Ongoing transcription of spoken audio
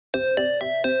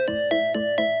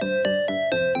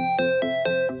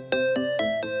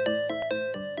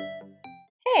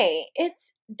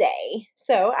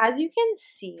So as you can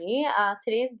see,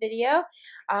 today's video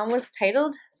was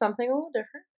titled something a little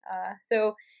different.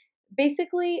 So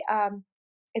basically,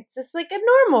 it's just like a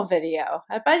normal video,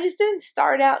 but I just didn't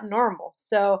start out normal.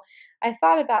 So I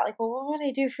thought about like, well, what would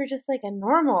I do for just like a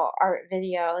normal art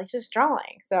video, like just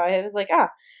drawing? So I was like, oh,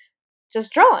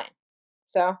 just drawing.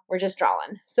 So we're just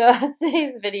drawing. So that's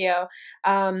today's video.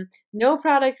 No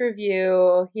product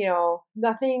review,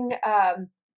 nothing.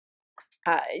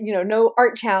 No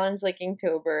art challenge like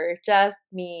Inktober, just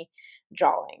me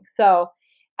drawing. So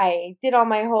I did all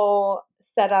my whole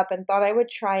setup and thought I would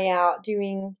try out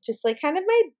doing just like kind of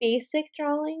my basic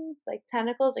drawing, like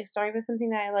tentacles, like starting with something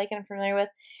that I like and I'm familiar with,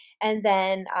 and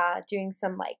then doing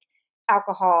some like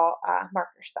alcohol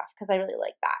marker stuff because I really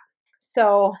like that.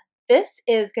 So this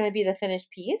is going to be the finished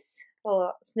piece, a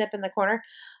little snip in the corner.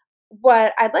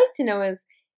 What I'd like to know is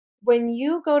when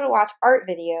you go to watch art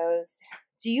videos,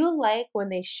 do you like when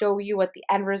they show you what the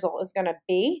end result is going to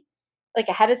be, like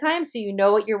ahead of time, so you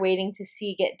know what you're waiting to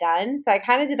see get done? So I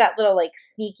kind of did that little like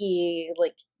sneaky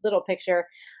like little picture.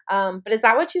 But is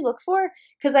that what you look for?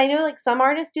 Because I know like some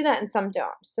artists do that and some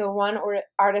don't. So one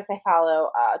artist I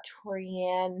follow,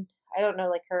 Torianne, I don't know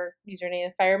like her username.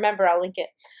 If I remember, I'll link it.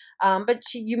 But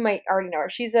you might already know her.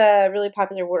 She's a really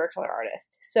popular watercolor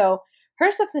artist. So her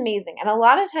stuff's amazing. And a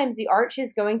lot of times the art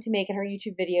she's going to make in her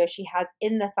YouTube video, she has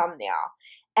in the thumbnail.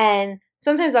 And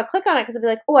sometimes I'll click on it because I'll be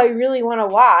like, oh, I really want to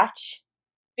watch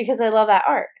because I love that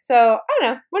art. So I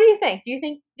don't know. What do you think? Do you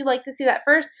think you'd like to see that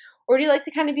first? Or do you like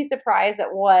to kind of be surprised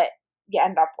at what you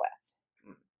end up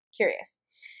with? Curious.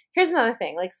 Here's another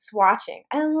thing, like swatching.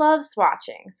 I love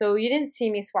swatching. So you didn't see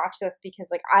me swatch this because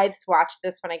like I've swatched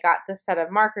this when I got this set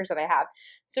of markers that I have.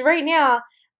 So right now,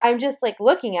 I'm just like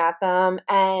looking at them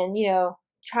and,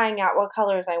 trying out what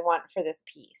colors I want for this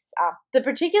piece. The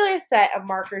particular set of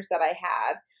markers that I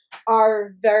have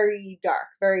are very dark,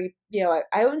 very,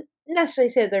 I wouldn't necessarily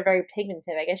say that they're very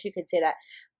pigmented. I guess you could say that,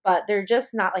 but they're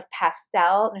just not like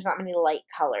pastel. There's not many light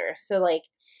colors. So like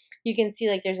you can see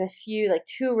like there's a few, like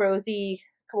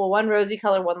one rosy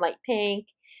color, one light pink.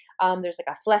 There's like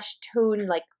a flesh tone,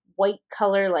 like white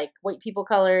color, like white people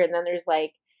color. And then there's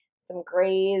like some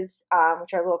grays,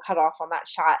 which are a little cut off on that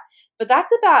shot. But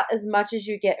that's about as much as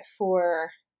you get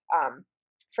for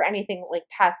anything like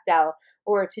pastel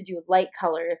or to do light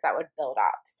colors that would build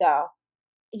up. So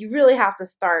you really have to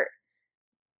start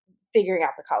figuring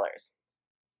out the colors.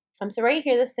 So right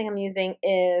here, this thing I'm using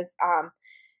is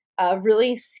a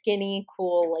really skinny,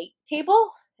 cool light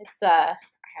table. It's I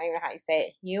don't even know how you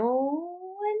say it.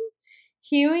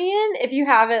 Huion. If you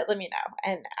have it, let me know.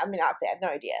 And I mean, honestly, I have no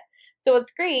idea. So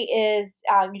what's great is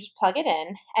you just plug it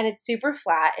in, and it's super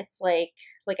flat. It's like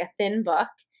a thin book,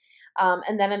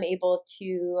 and then I'm able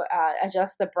to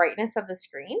adjust the brightness of the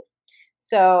screen.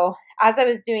 So as I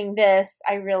was doing this,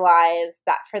 I realized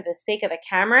that for the sake of the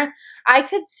camera, I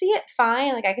could see it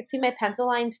fine. Like I could see my pencil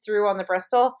lines through on the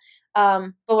Bristol.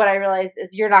 But what I realized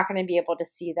is you're not going to be able to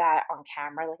see that on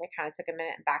camera. Like I kind of took a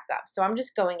minute and backed up. So I'm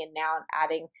just going in now and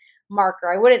adding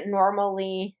marker. I wouldn't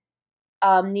normally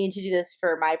need to do this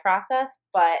for my process,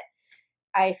 but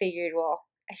I figured, well,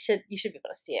 you should be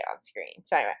able to see it on screen.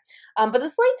 So anyway, but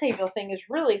this light table thing is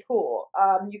really cool.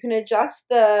 You can adjust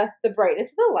the brightness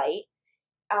of the light.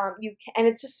 And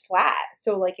it's just flat,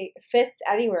 so like it fits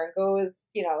anywhere and goes,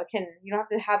 you don't have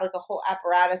to have like a whole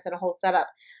apparatus and a whole setup.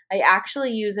 I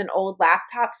actually use an old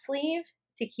laptop sleeve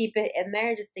to keep it in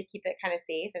there, just to keep it kind of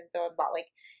safe. And so I'm not like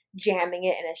jamming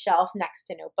it in a shelf next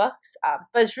to notebooks.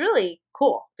 But it's really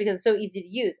cool because it's so easy to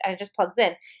use and it just plugs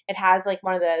in. It has like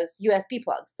one of those USB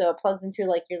plugs, so it plugs into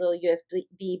like your little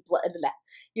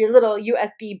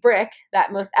USB brick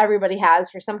that most everybody has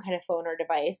for some kind of phone or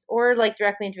device, or like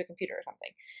directly into a computer or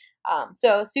something.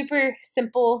 So super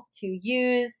simple to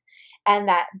use, and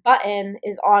that button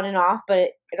is on and off,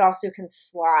 but it also can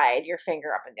slide your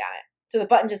finger up and down it. So the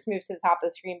button just moved to the top of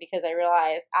the screen because I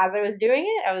realized as I was doing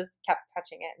it, I was kept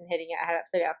touching it and hitting it. I had it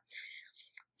upside down.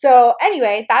 So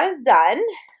anyway, that is done.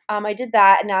 I did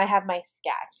that, and now I have my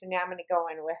sketch. So now I'm going to go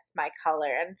in with my color.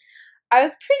 And I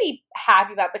was pretty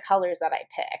happy about the colors that I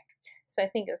picked. So I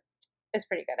think it's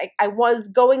pretty good. I was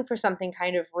going for something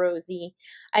kind of rosy.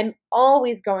 I'm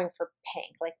always going for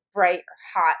pink, like bright or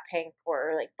hot pink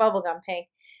or like bubblegum pink.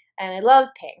 And I love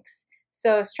pinks.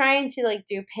 So I was trying to like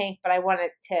do pink, but I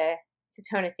wanted to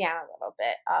tone it down a little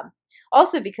bit.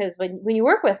 Also because when you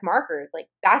work with markers, like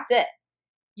that's it.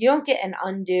 You don't get an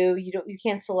undo. You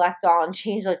can't select all and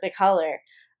change like the color.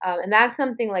 And that's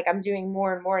something like I'm doing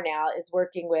more and more now, is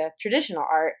working with traditional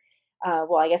art.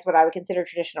 Well, I guess what I would consider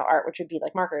traditional art, which would be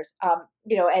like markers,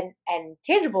 and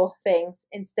tangible things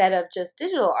instead of just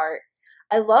digital art.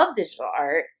 I love digital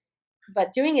art,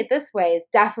 But doing it this way is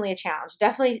definitely a challenge.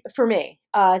 Definitely for me.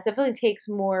 It definitely takes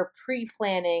more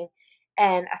pre-planning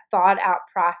and a thought out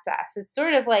process. It's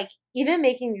sort of like even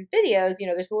making these videos,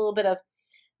 there's a little bit of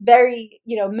very,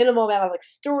 minimal amount of like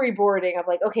storyboarding of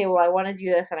like, okay, well, I want to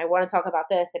do this and I want to talk about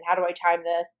this and how do I time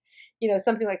this?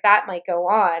 Something like that might go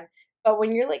on. But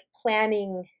when you're like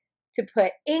planning to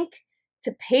put ink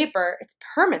to paper, it's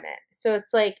permanent. So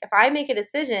it's like if I make a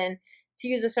decision to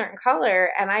use a certain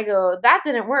color and I go, that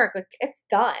didn't work, like it's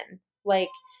done. Like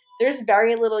there's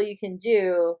very little you can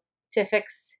do to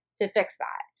fix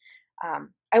that.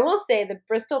 I will say the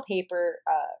Bristol paper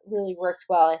really worked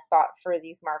well, I thought, for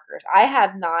these markers. I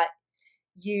have not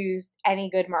used any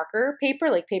good marker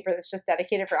paper, like paper that's just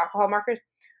dedicated for alcohol markers.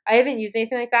 I haven't used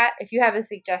anything like that. If you have a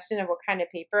suggestion of what kind of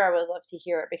paper, I would love to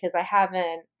hear it because I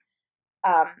haven't.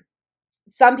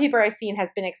 Some paper I've seen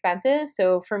has been expensive,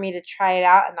 so for me to try it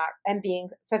out and being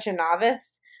such a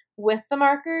novice with the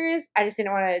markers, I just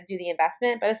didn't want to do the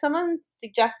investment. But if someone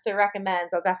suggests or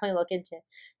recommends, I'll definitely look into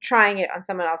trying it on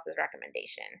someone else's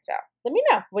recommendation. So let me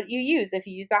know what you use, if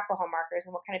you use alcohol markers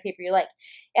and what kind of paper you like.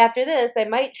 After this, I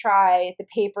might try the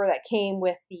paper that came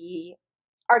with the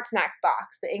Art Snacks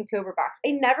box, the Inktober box.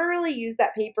 I never really used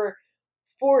that paper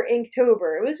for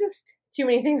Inktober. It was just too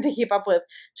many things to keep up with.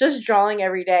 Just drawing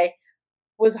every day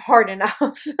was hard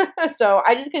enough. So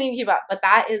I just couldn't even keep up. But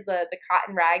that is the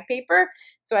cotton rag paper.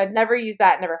 So I've never used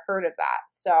that, never heard of that.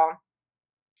 So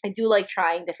I do like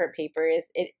trying different papers.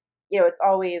 It's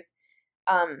always,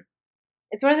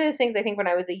 it's one of those things I think when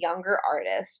I was a younger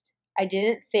artist, I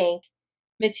didn't think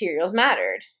materials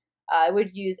mattered. I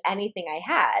would use anything I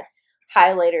had,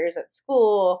 highlighters at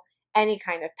school, any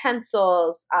kind of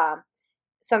pencils,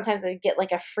 sometimes I would get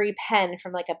like a free pen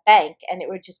from like a bank and it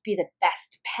would just be the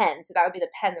best pen. So that would be the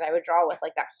pen that I would draw with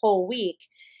like that whole week.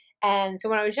 And so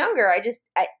when I was younger,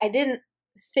 I didn't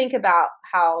think about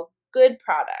how good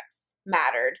products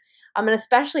mattered. And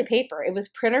especially paper. It was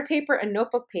printer paper and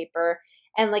notebook paper.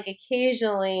 And like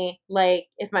occasionally, like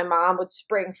if my mom would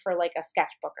spring for like a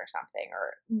sketchbook or something,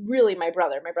 or really my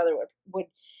brother would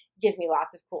give me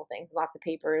lots of cool things, lots of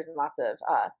papers and lots of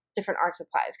different art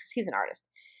supplies because he's an artist.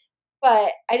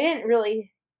 But I didn't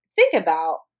really think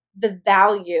about the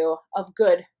value of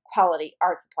good quality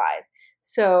art supplies.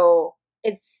 So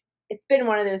it's been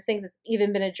one of those things that's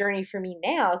even been a journey for me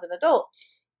now as an adult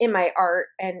in my art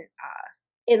and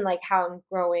in like how I'm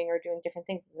growing or doing different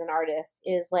things as an artist,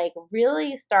 is like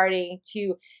really starting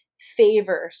to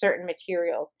favor certain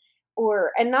materials,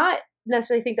 and not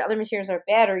necessarily think that other materials are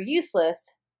bad or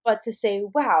useless, but to say,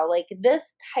 wow, like this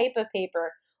type of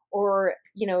paper or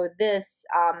this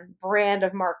brand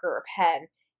of marker or pen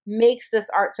makes this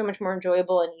art so much more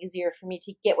enjoyable and easier for me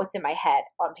to get what's in my head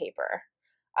on paper.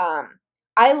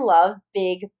 I love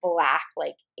big black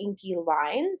like inky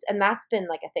lines, and that's been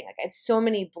like a thing. Like I have so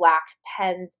many black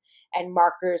pens and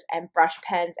markers and brush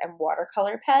pens and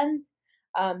watercolor pens.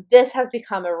 This has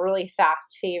become a really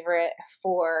fast favorite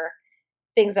for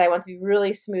things that I want to be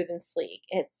really smooth and sleek.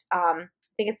 It's I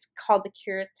think it's called the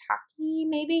Kuretake,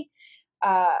 maybe.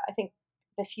 I think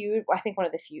one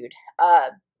of the feud.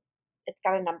 It's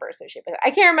got a number associated with it.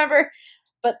 I can't remember,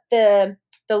 but the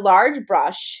large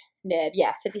brush nib,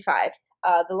 55.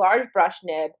 The large brush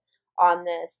nib on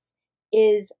this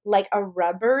is like a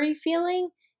rubbery feeling,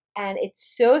 and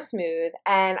it's so smooth.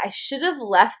 And I should have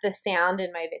left the sound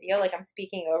in my video, like I'm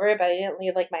speaking over it, but I didn't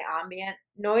leave like my ambient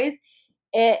noise.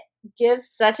 It gives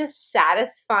such a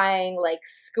satisfying like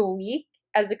squeak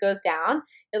as it goes down.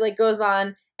 It like goes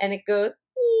on and it goes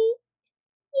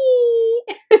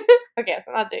okay,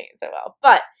 so I'm not doing it so well,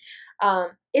 but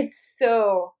it's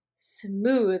so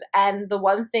smooth. And the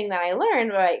one thing that I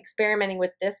learned by experimenting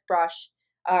with this brush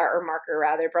or marker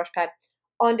rather, brush pen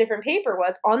on different paper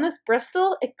was on this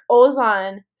Bristol, it goes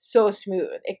on so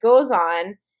smooth. It goes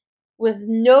on with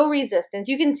no resistance.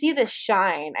 You can see the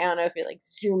shine. I don't know if you're like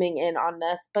zooming in on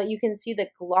this, but you can see the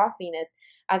glossiness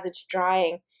as it's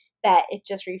drying, that it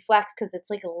just reflects because it's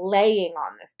like laying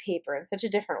on this paper in such a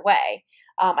different way.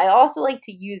 I also like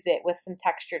to use it with some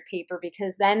textured paper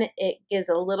because then it gives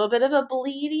a little bit of a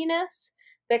bleediness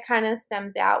that kind of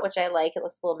stems out, which I like. It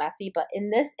looks a little messy, but in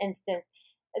this instance,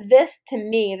 this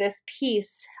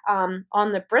piece on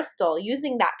the Bristol,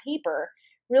 using that paper,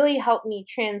 really helped me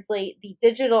translate the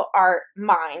digital art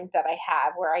mind that I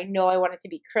have, where I know I want it to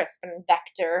be crisp and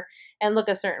vector and look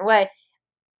a certain way.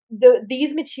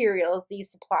 These materials,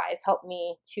 these supplies help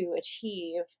me to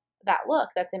achieve that look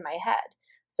that's in my head.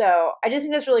 So I just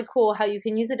think that's really cool how you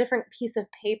can use a different piece of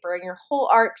paper and your whole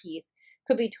art piece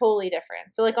could be totally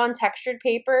different. So like on textured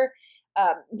paper,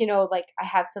 like I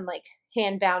have some like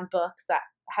hand-bound books that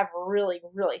have really,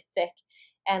 really thick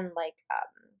and like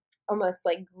almost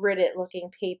like gridded looking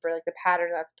paper, like the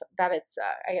pattern that it's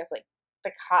I guess like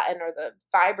the cotton or the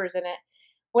fibers in it.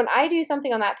 When I do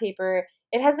something on that paper,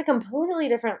 it has a completely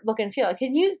different look and feel. I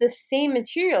can use the same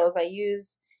materials I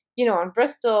use, you know, on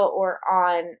Bristol or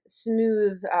on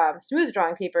smooth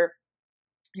drawing paper,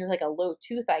 you know, like a low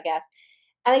tooth, I guess,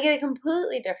 and I get a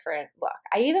completely different look.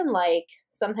 I even like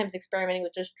sometimes experimenting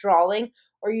with just drawing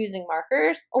or using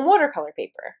markers on watercolor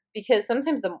paper, because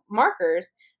sometimes the markers,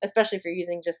 especially if you're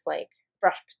using just like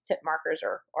brush tip markers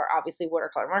or obviously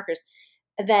watercolor markers,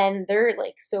 then they're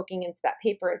like soaking into that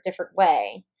paper a different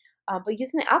way. But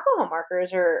using the alcohol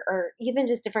markers or even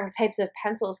just different types of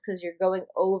pencils, because you're going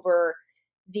over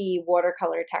the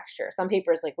watercolor texture. Some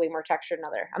paper is like way more texture than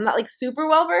other. I'm not like super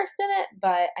well versed in it,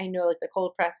 but I know like the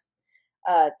cold press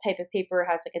type of paper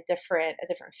has like a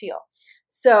different feel.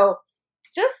 So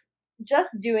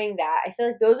just doing that, I feel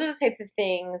like those are the types of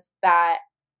things that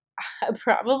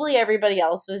probably everybody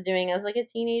else was doing as like a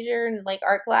teenager in like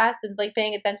art class and like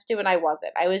paying attention to, and I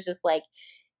wasn't. I was just like,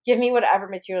 give me whatever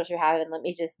materials you have and let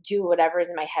me just do whatever is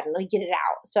in my head and let me get it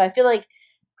out. So I feel like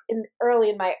early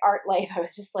in my art life, I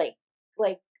was just like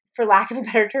for lack of a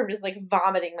better term, just like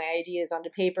vomiting my ideas onto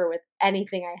paper with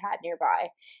anything I had nearby.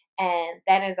 And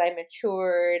then as I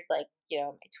matured, like, you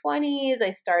know, in my 20s,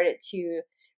 I started to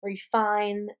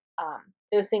refine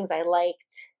those things I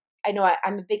liked. I know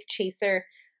I'm a big chaser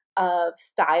of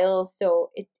styles,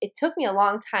 so it took me a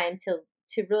long time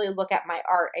to really look at my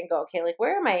art and go, okay, like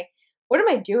what am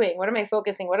I doing? What am I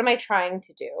focusing? What am I trying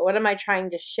to do? What am I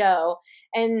trying to show?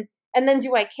 And then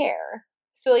do I care?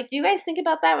 So like, do you guys think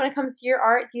about that when it comes to your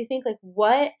art? Do you think like,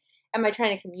 what am I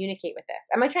trying to communicate with this?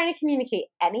 Am I trying to communicate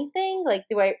anything? Like,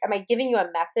 am I giving you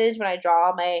a message when I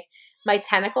draw my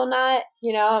tentacle knot?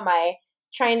 You know, am I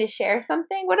trying to share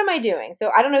something? What am I doing?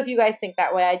 So I don't know if you guys think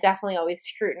that way. I definitely always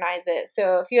scrutinize it.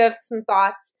 So if you have some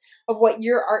thoughts of what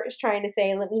your art is trying to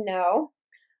say, let me know.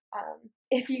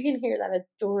 If you can hear that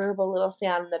adorable little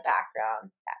sound in the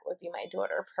background, that would be my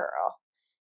daughter Pearl.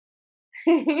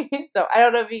 So I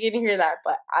don't know if you can hear that,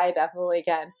 but I definitely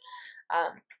can.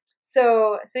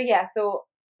 So yeah, so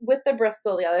with the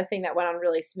Bristol, the other thing that went on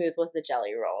really smooth was the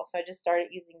jelly roll. So I just started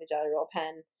using the jelly roll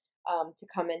pen to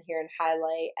come in here and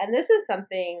highlight. And this is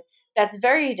something that's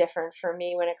very different for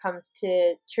me when it comes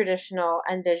to traditional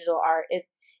and digital art. Is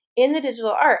in the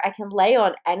digital art, I can lay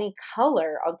on any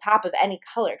color on top of any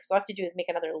color, because all I have to do is make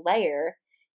another layer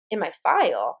in my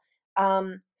file.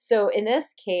 So in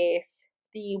this case,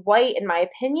 the white, in my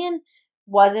opinion,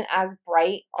 wasn't as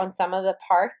bright on some of the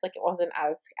parts. Like it wasn't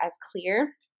as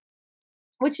clear,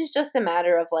 which is just a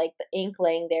matter of like the ink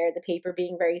laying there, the paper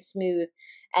being very smooth,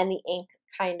 and the ink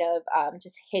kind of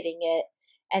just hitting it.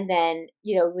 And then,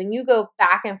 you know, when you go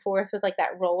back and forth with like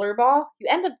that roller ball, you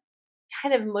end up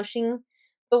kind of mushing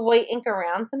the white ink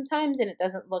around sometimes, and it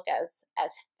doesn't look as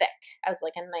thick as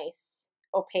like a nice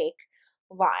opaque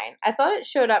line. I thought it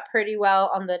showed up pretty well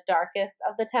on the darkest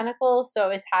of the tentacles, so I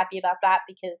was happy about that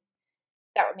because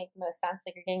that would make the most sense.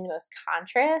 Like you're getting the most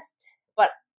contrast. But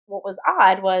what was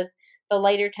odd was the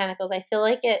lighter tentacles. I feel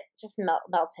like it just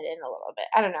melted in a little bit.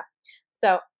 I don't know.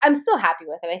 So I'm still happy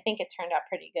with it. I think it turned out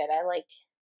pretty good.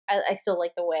 I still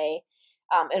like the way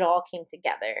it all came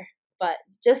together. But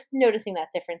just noticing that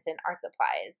difference in art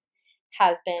supplies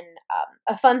has been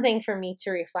a fun thing for me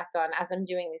to reflect on as I'm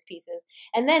doing these pieces.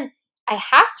 And then I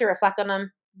have to reflect on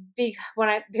them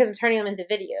because I'm turning them into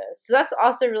videos. So that's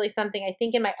also really something I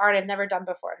think in my art I've never done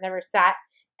before. I've never sat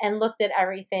and looked at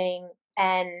everything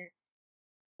and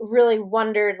really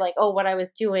wondered like, oh, what I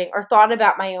was doing, or thought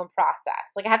about my own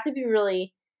process. Like I have to be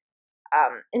really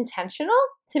intentional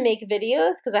to make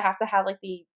videos, because I have to have like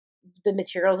the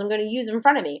materials I'm going to use in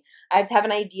front of me. I have to have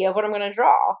an idea of what I'm going to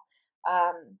draw.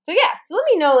 So yeah, so let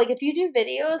me know, like, if you do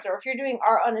videos or if you're doing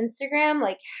art on Instagram,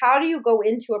 like, how do you go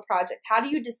into a project? How do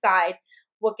you decide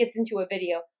what gets into a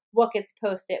video, what gets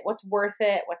posted, what's worth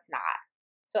it, what's not?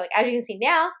 So like, as you can see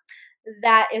now,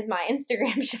 that is my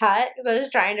Instagram shot, because I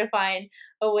was trying to find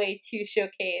a way to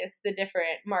showcase the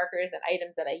different markers and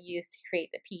items that I use to create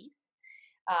the piece.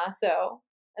 So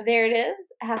there it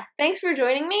is. Thanks for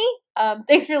joining me.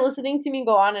 Thanks for listening to me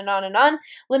go on and on and on.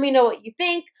 Let me know what you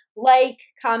think. Like,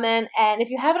 comment, and if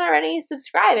you haven't already,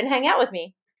 subscribe and hang out with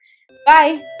me.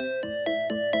 Bye.